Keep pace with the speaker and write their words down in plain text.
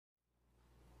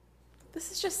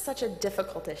This is just such a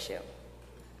difficult issue.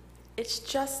 It's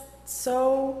just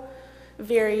so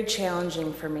very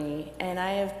challenging for me, and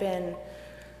I have been,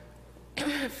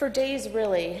 for days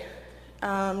really,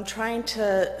 trying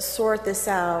to sort this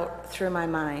out through my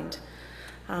mind.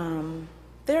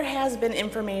 There has been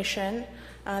information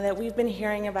that we've been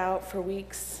hearing about for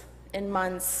weeks and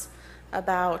months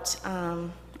about, I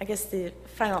guess, the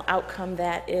final outcome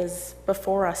that is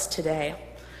before us today.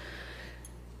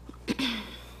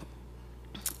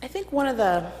 I think one of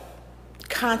the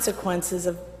consequences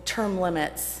of term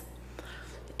limits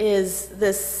is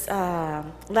this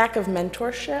lack of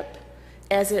mentorship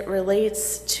as it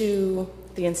relates to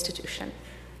the institution,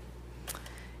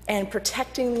 and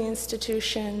protecting the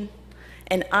institution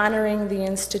and honoring the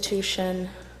institution.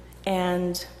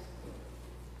 And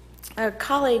a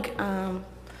colleague on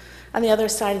the other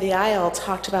side of the aisle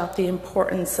talked about the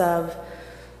importance of,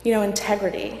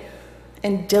 integrity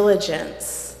and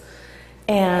diligence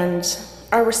and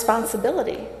our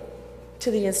responsibility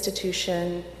to the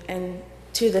institution and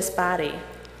to this body.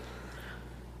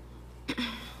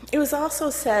 It was also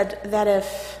said that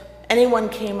if anyone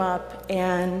came up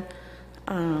and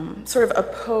sort of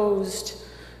opposed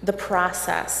the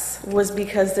process was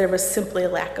because there was simply a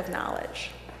lack of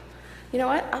knowledge. You know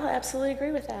what? I'll absolutely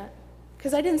agree with that,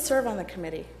 because I didn't serve on the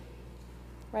committee,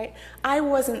 right? I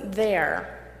wasn't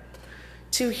there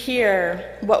to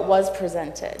hear what was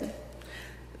presented.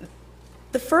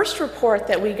 The first report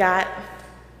that we got,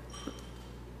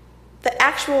 the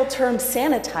actual term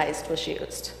sanitized was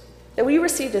used. That we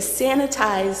received a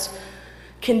sanitized,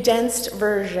 condensed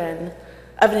version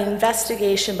of an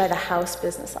investigation by the House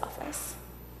Business Office.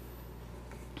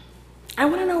 I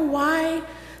want to know why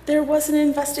there was an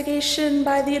investigation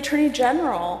by the Attorney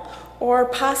General or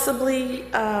possibly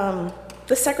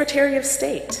the Secretary of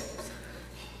State.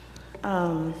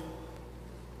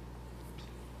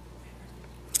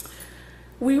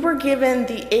 We were given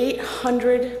the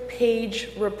 800-page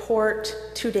report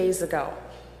 2 days ago.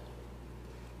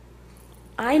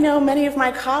 I know many of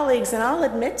my colleagues, and I'll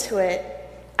admit to it,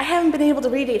 I haven't been able to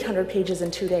read 800 pages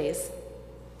in 2 days.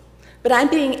 But I'm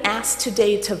being asked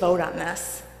today to vote on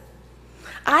this.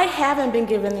 I haven't been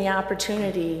given the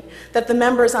opportunity that the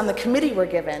members on the committee were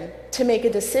given to make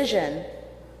a decision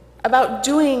about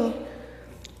doing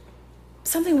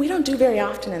something we don't do very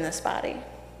often in this body,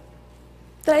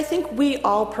 that I think we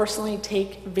all personally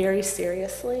take very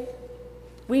seriously.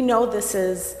 We know this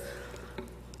is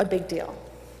a big deal.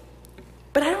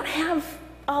 But I don't have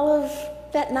all of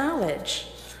that knowledge.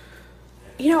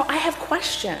 I have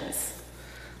questions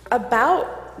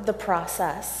about the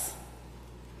process.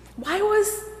 Why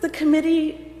was the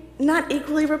committee not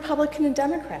equally Republican and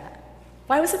Democrat?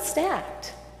 Why was it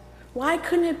stacked? Why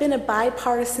couldn't it have been a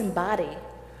bipartisan body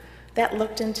that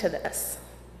looked into this?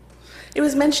 It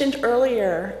was mentioned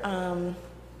earlier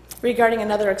regarding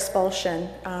another expulsion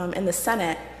in the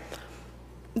Senate.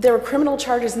 There were criminal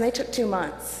charges and they took 2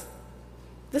 months.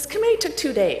 This committee took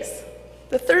 2 days.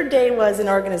 The third day was an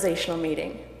organizational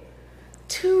meeting.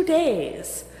 2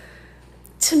 days.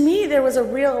 To me, there was a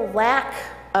real lack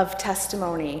of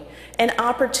testimony and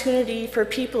opportunity for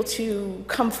people to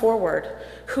come forward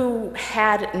who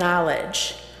had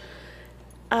knowledge.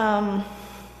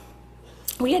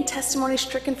 We had testimony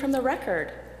stricken from the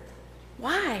record.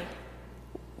 Why?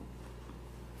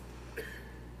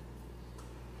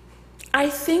 I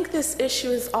think this issue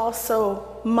is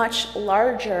also much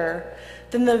larger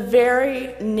than the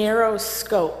very narrow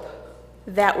scope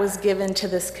that was given to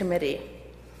this committee,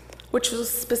 which was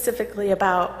specifically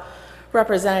about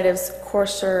Representatives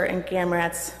Courser and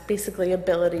Gamrat's basically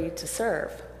ability to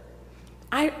serve.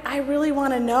 I really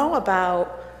want to know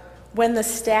about when the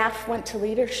staff went to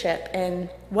leadership and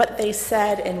what they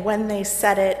said and when they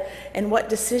said it and what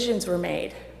decisions were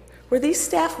made. Were these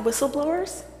staff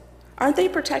whistleblowers? Aren't they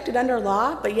protected under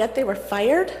law, but yet they were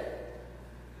fired?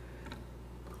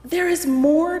 There is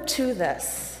more to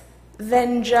this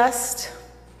than just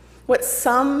what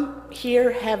some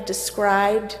here have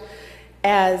described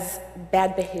as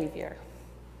bad behavior.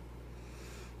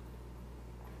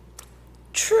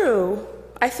 True,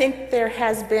 I think there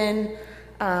has been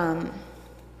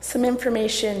some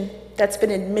information that's been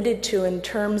admitted to in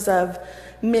terms of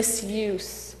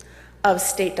misuse of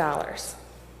state dollars.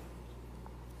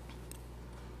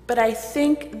 But I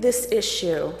think this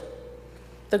issue,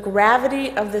 the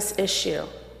gravity of this issue,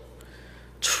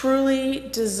 truly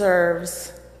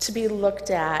deserves to be looked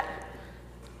at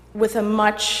with a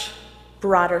much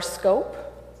broader scope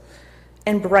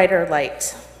and brighter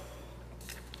light.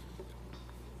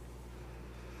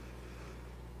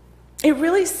 It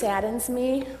really saddens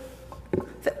me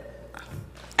that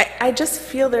I just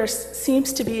feel there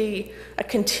seems to be a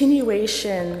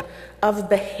continuation of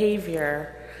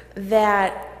behavior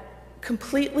that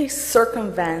completely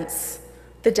circumvents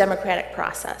the democratic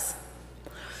process.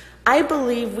 I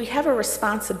believe we have a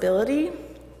responsibility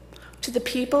to the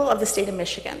people of the state of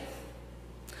Michigan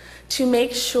to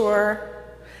make sure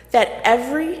that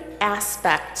every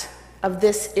aspect of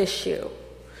this issue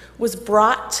was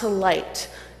brought to light,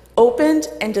 opened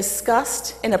and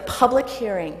discussed in a public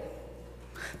hearing,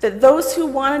 that those who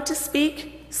wanted to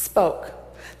speak spoke,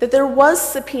 that there was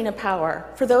subpoena power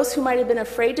for those who might have been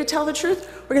afraid to tell the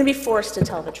truth were going to be forced to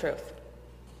tell the truth.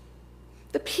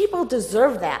 The people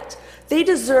deserve that. They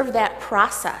deserve that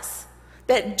process,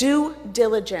 that due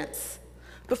diligence,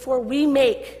 before we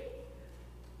make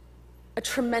a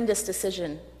tremendous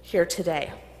decision here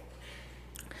today.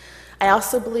 I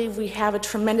also believe we have a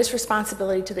tremendous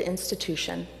responsibility to the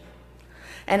institution.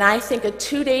 And I think a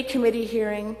 2-day committee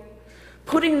hearing,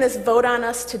 putting this vote on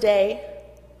us today,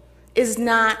 is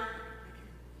not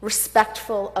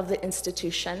respectful of the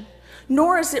institution,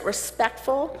 nor is it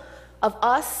respectful of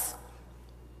us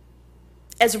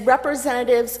as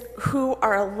representatives who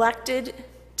are elected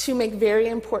to make very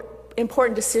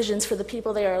important decisions for the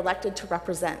people they are elected to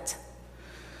represent.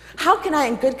 How can I,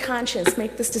 in good conscience,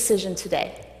 make this decision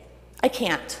today? I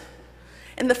can't.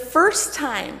 And the first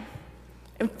time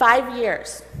in 5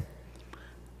 years,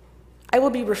 I will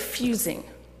be refusing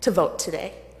to vote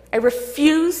today. I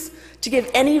refuse to give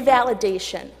any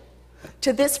validation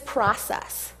to this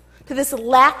process, to this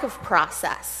lack of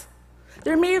process.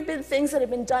 There may have been things that have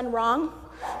been done wrong,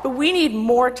 but we need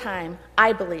more time,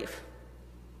 I believe.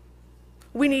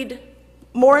 We need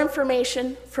more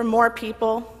information from more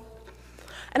people.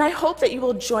 And I hope that you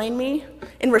will join me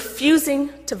in refusing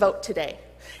to vote today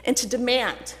and to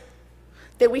demand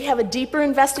that we have a deeper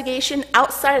investigation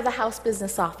outside of the House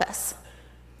Business Office,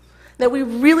 that we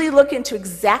really look into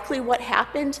exactly what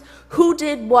happened, who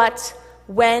did what,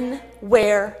 when,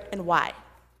 where, and why.